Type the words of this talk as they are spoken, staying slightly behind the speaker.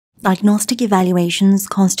Diagnostic evaluations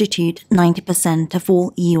constitute 90% of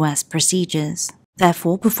all EUS procedures.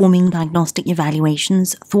 Therefore, performing diagnostic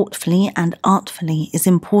evaluations thoughtfully and artfully is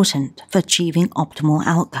important for achieving optimal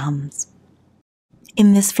outcomes.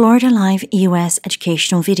 In this Florida Live EUS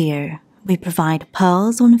educational video, we provide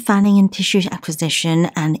pearls on fanning and tissue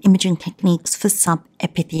acquisition and imaging techniques for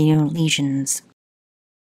subepithelial lesions.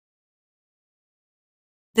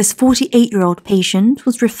 This 48-year-old patient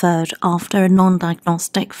was referred after a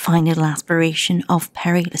non-diagnostic fine needle aspiration of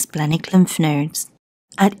perisplenic lymph nodes.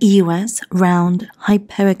 At EUS, round,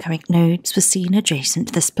 hypoechoric nodes were seen adjacent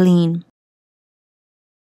to the spleen.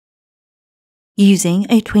 Using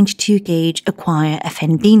a 22-gauge Acquire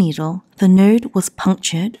FNB needle, the node was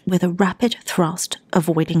punctured with a rapid thrust,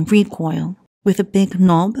 avoiding recoil. With a big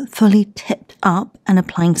knob fully tipped up and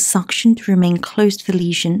applying suction to remain close to the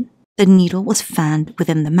lesion, the needle was fanned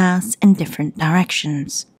within the mass in different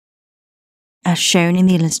directions, as shown in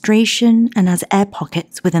the illustration and as air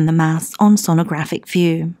pockets within the mass on sonographic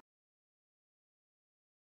view.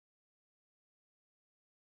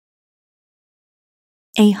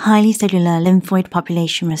 A highly cellular lymphoid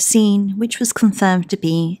population was seen, which was confirmed to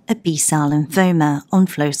be a B-cell lymphoma on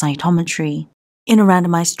flow cytometry. In a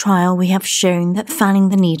randomized trial, we have shown that fanning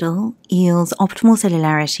the needle yields optimal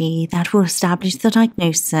cellularity that will establish the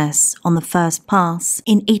diagnosis on the first pass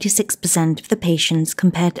in 86% of the patients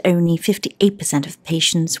compared to only 58% of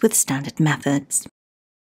patients with standard methods.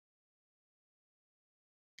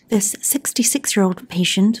 This 66-year-old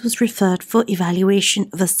patient was referred for evaluation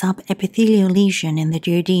of a subepithelial lesion in the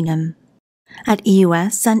duodenum. At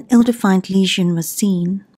EUS, an ill-defined lesion was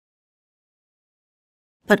seen,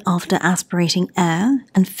 but after aspirating air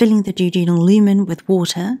and filling the duodenal lumen with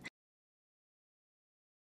water,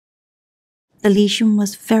 the lesion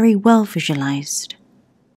was very well visualized,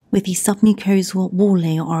 with the submucosal wall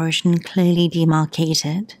layer origin clearly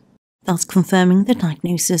demarcated, thus confirming the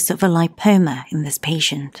diagnosis of a lipoma in this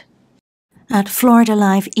patient. At Florida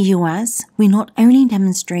Live EUS, we not only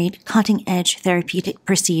demonstrate cutting-edge therapeutic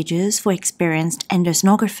procedures for experienced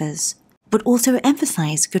endosonographers, but also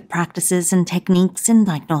emphasize good practices and techniques in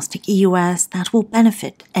Diagnostic EUS that will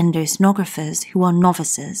benefit endosonographers who are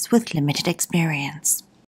novices with limited experience.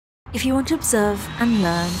 If you want to observe and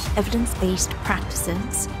learn evidence-based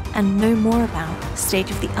practices and know more about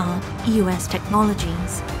state-of-the-art EUS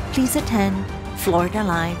technologies, please attend Florida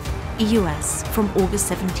Live EUS from August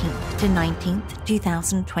 17th to 19th,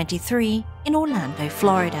 2023 in Orlando,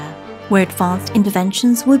 Florida, where advanced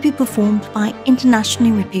interventions will be performed by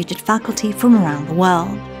internationally reputed faculty from around the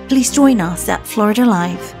world. Please join us at Florida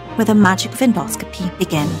Live, where the magic of endoscopy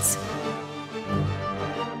begins.